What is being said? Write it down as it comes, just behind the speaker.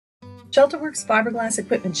ShelterWorks fiberglass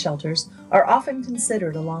equipment shelters are often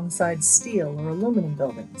considered alongside steel or aluminum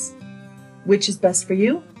buildings. Which is best for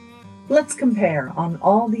you? Let's compare on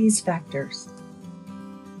all these factors.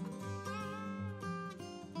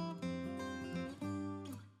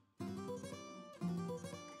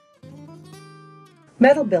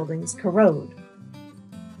 Metal buildings corrode.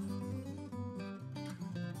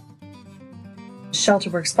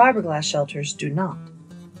 ShelterWorks fiberglass shelters do not.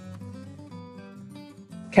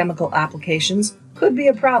 Chemical applications could be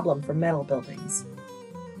a problem for metal buildings.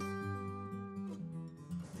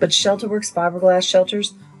 But ShelterWorks fiberglass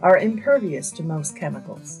shelters are impervious to most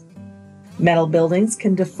chemicals. Metal buildings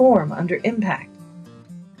can deform under impact,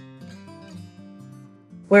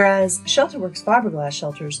 whereas ShelterWorks fiberglass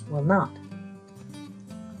shelters will not.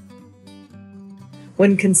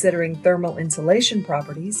 When considering thermal insulation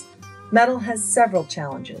properties, metal has several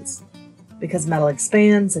challenges because metal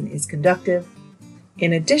expands and is conductive.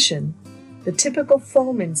 In addition, the typical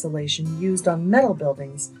foam insulation used on metal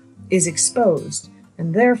buildings is exposed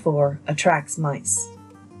and therefore attracts mice,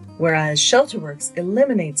 whereas ShelterWorks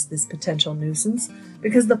eliminates this potential nuisance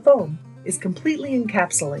because the foam is completely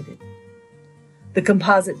encapsulated. The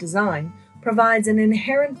composite design provides an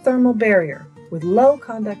inherent thermal barrier with low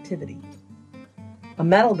conductivity. A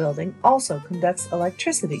metal building also conducts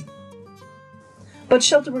electricity, but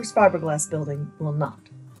ShelterWorks fiberglass building will not.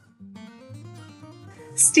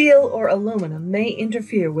 Steel or aluminum may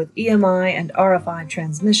interfere with EMI and RFI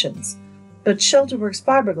transmissions, but ShelterWorks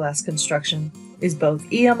fiberglass construction is both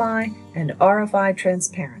EMI and RFI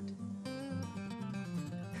transparent.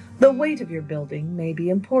 The weight of your building may be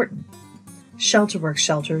important. ShelterWorks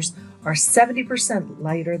shelters are 70%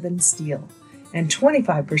 lighter than steel and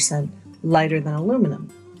 25% lighter than aluminum,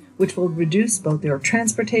 which will reduce both your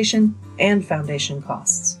transportation and foundation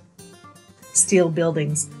costs. Steel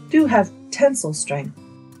buildings do have tensile strength,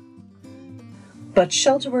 but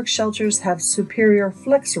ShelterWorks shelters have superior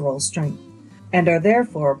flexural strength and are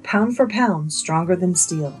therefore pound for pound stronger than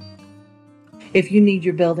steel. If you need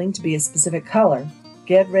your building to be a specific color,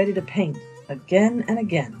 get ready to paint again and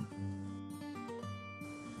again.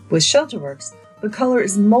 With ShelterWorks, the color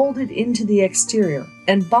is molded into the exterior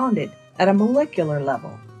and bonded at a molecular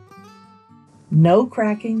level. No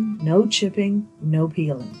cracking, no chipping, no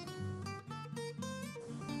peeling,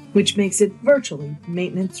 which makes it virtually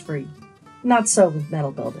maintenance-free. Not so with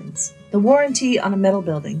metal buildings. The warranty on a metal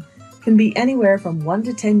building can be anywhere from 1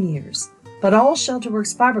 to 10 years, but all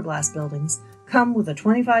ShelterWorks fiberglass buildings come with a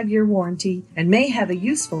 25-year warranty and may have a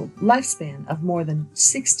useful lifespan of more than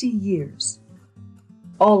 60 years.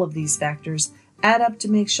 All of these factors add up to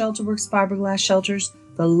make ShelterWorks fiberglass shelters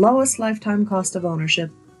the lowest lifetime cost of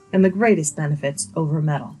ownership and the greatest benefits over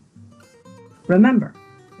metal. Remember,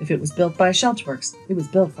 if it was built by ShelterWorks, it was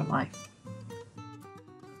built for life.